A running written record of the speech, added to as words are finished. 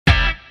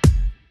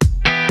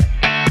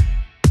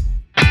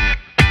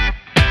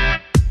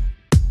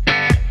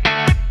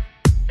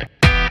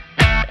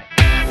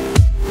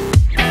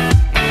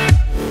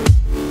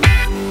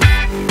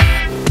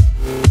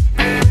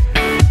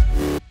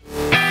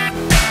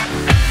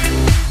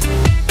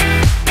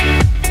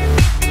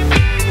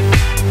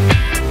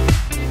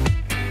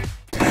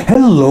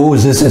Hello,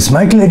 this is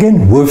Michael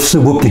again with the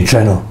Woopnik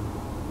channel.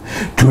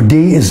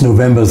 Today is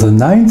November the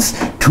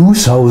 9th,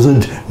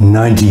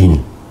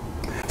 2019.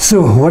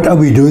 So what are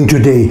we doing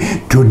today?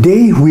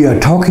 Today we are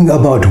talking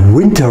about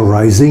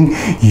winterizing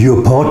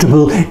your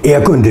portable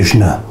air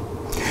conditioner.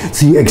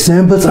 The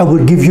examples I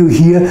will give you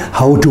here,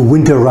 how to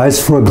winterize,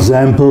 for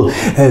example,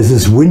 as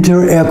this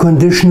winter air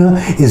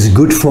conditioner is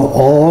good for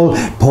all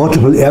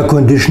portable air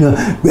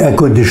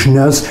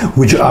conditioners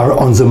which are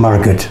on the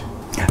market.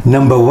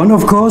 Number one,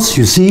 of course,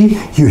 you see,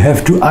 you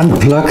have to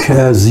unplug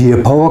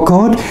the power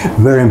cord.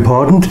 Very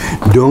important.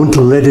 Don't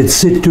let it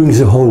sit during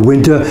the whole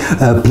winter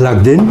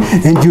plugged in.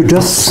 And you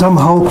just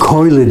somehow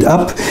coil it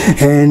up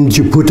and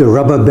you put a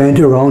rubber band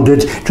around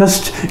it.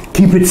 Just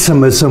keep it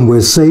somewhere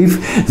safe.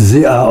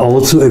 There are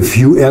also a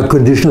few air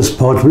conditioners,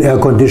 portable air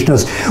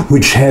conditioners,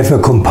 which have a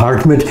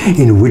compartment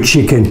in which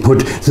you can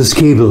put this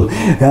cable.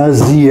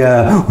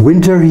 The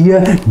winter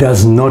here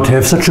does not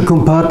have such a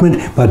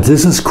compartment, but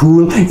this is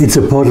cool. It's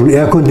a portable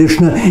air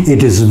conditioner,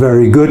 it is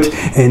very good,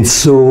 and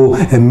so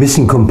a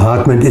missing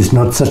compartment is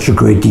not such a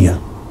great deal.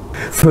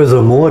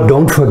 Furthermore,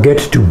 don't forget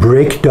to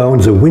break down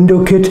the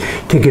window kit,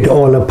 take it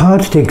all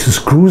apart, take the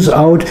screws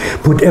out,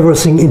 put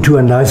everything into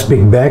a nice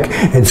big bag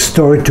and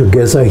store it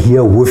together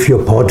here with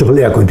your portable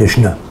air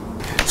conditioner.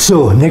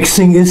 So next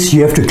thing is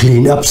you have to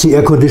clean up the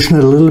air conditioner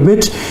a little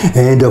bit,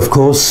 and of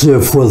course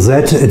for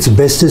that it's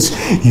best is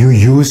you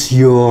use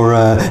your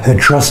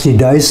trusty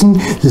Dyson.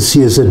 This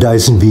here is a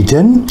Dyson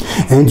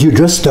V10, and you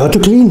just start to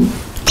clean.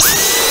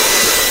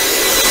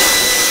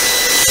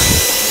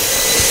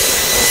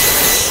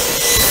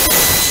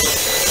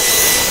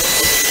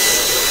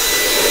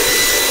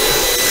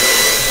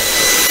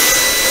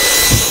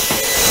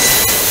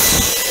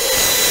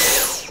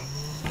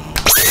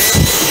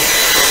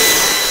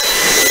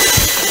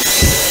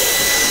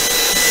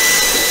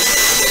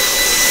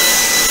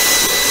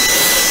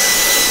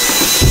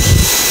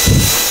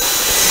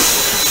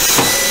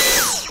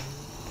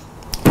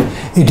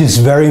 It is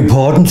very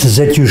important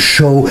that you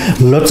show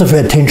lots of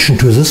attention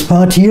to this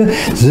part here.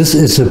 This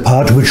is the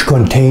part which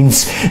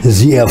contains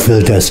the air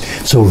filters.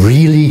 So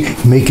really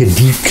make a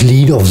deep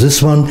clean of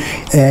this one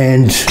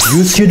and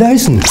use your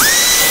Dyson.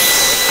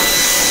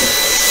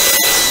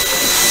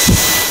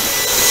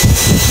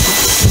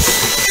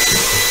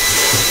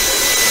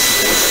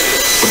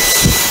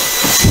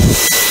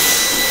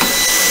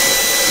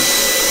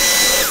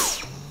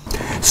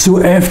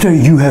 So after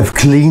you have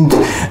cleaned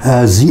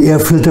the air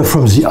filter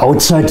from the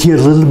outside here a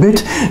little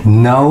bit,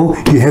 now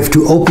you have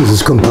to open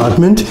this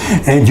compartment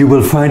and you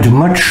will find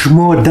much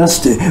more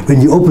dust when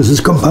you open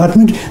this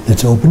compartment.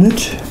 Let's open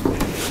it.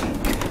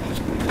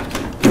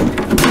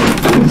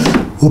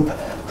 Oop.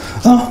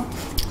 Oh,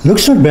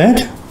 looks not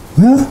bad.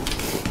 Well,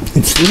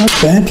 it's not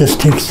bad. Let's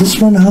take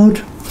this one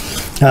out.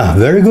 Ah,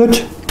 very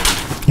good.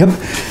 Yep.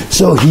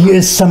 So here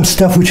is some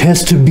stuff which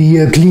has to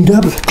be cleaned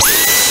up.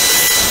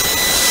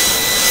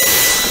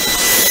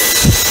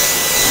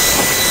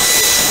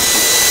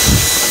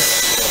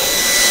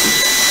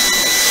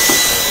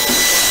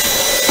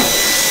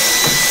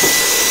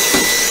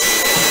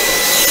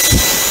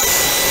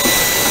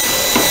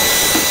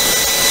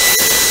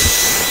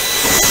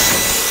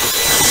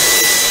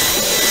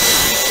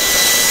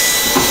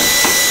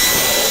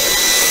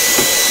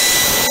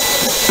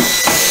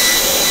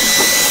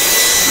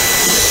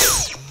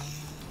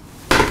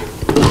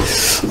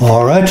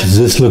 Alright,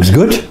 this looks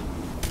good.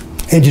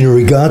 And in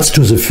regards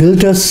to the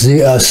filters,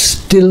 they are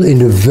still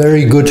in a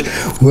very good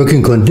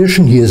working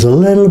condition. Here's a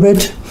little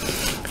bit.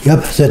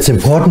 Yep, that's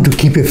important to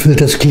keep your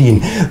filters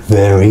clean.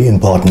 Very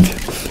important.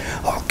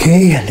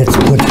 Okay, let's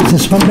put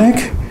this one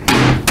back.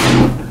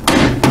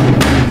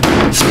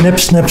 Snap,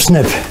 snap,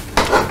 snap.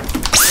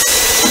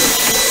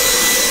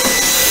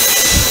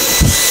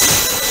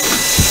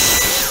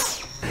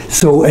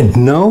 So, and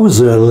now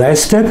the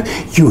last step,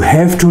 you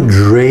have to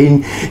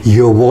drain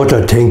your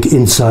water tank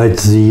inside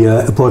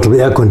the portable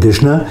air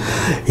conditioner.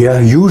 Yeah,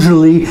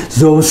 usually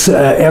those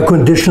air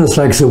conditioners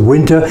like the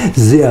winter,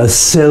 they are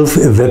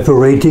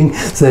self-evaporating.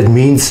 That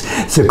means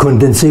the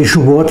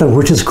condensation water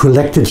which is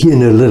collected here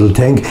in a little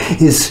tank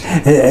is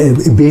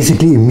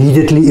basically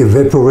immediately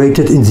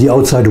evaporated in the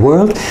outside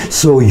world.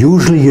 So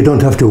usually you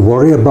don't have to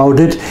worry about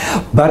it,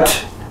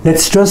 but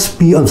let's just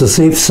be on the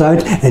safe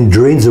side and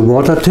drain the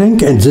water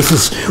tank, and this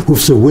is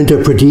with the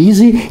winter pretty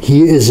easy.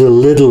 Here is a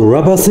little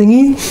rubber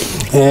thingy,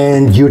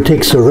 and you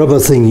take the rubber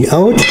thingy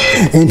out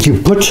and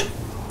you put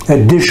a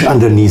dish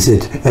underneath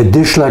it. A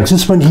dish like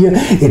this one here,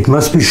 it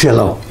must be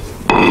shallow.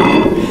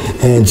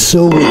 And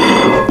so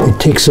it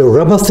takes the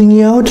rubber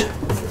thingy out.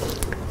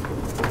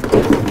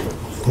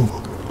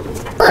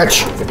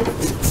 Patch.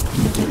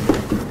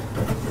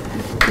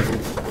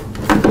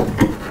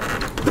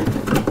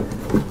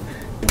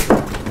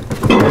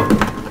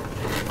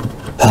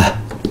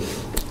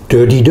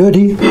 Dirty,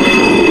 dirty.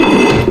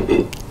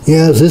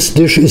 Yeah, this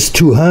dish is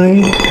too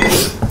high.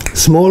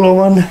 Smaller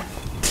one.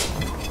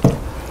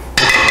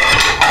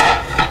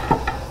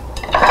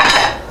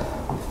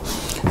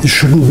 It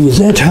shouldn't be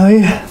that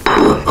high.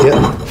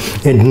 Yeah.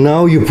 And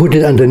now you put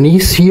it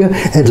underneath here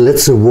and let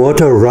the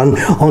water run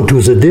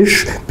onto the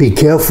dish. Be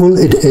careful,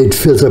 it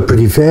fills up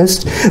pretty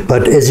fast.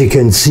 But as you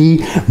can see,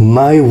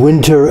 my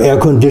Whynter air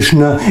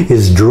conditioner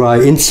is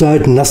dry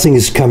inside, nothing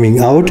is coming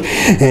out.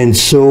 And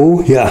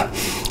so, yeah,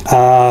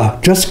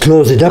 just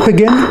close it up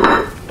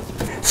again.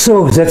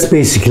 So that's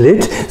basically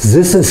it.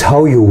 This is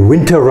how you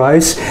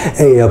winterize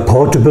a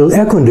portable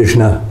air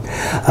conditioner.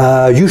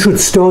 You should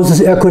store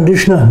this air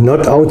conditioner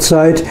not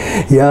outside.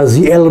 Yeah,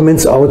 the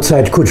elements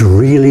outside could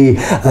really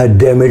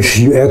damage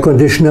your air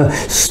conditioner.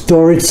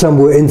 Store it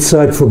somewhere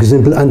inside, for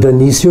example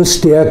underneath your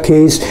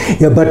staircase.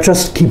 Yeah, but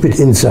just keep it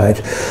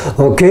inside.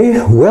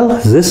 Okay,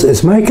 well, this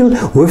is Michael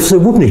with the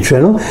Woopnik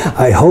channel.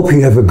 I hope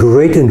you have a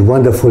great and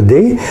wonderful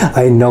day.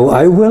 I know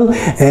I will,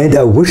 and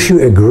I wish you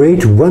a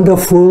great,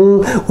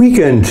 wonderful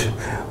weekend.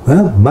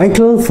 Well,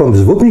 Michael from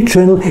the Woopnik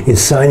channel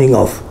is signing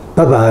off.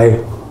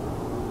 Bye-bye.